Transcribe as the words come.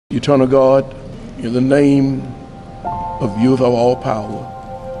Eternal God, in the name of you of all power,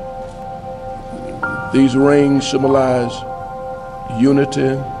 these rings symbolize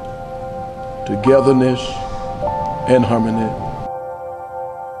unity, togetherness, and harmony.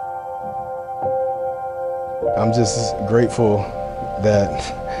 I'm just grateful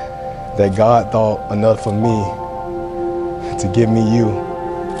that God thought enough of me to give me you.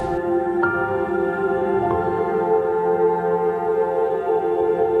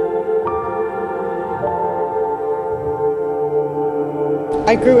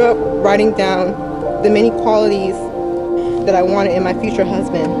 I grew up writing down the many qualities that I wanted in my future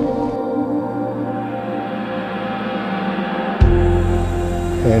husband.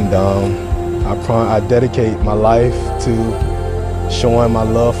 And I dedicate my life to showing my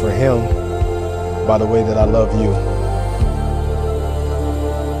love for him by the way that I love you.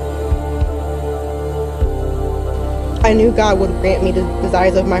 I knew God would grant me the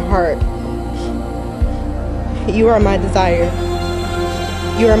desires of my heart. You are my desire.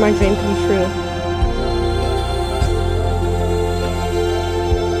 You are my dream come true.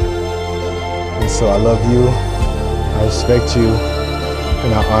 And so I love you, I respect you,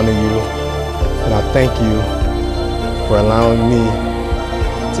 and I honor you, and I thank you for allowing me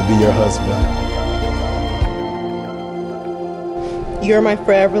to be your husband. You are my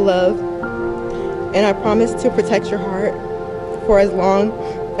forever love, and I promise to protect your heart for as long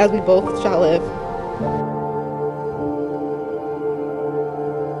as we both shall live.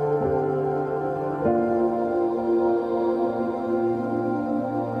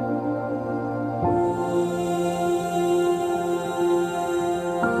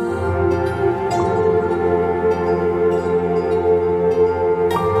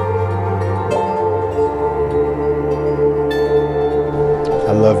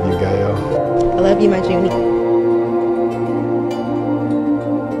 I love you, Gaelle. I love you, my Junie.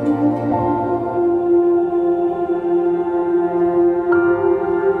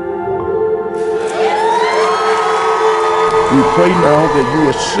 We pray now that you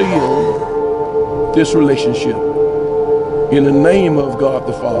will seal this relationship in the name of God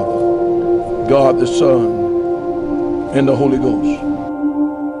the Father, God the Son, and the Holy Ghost.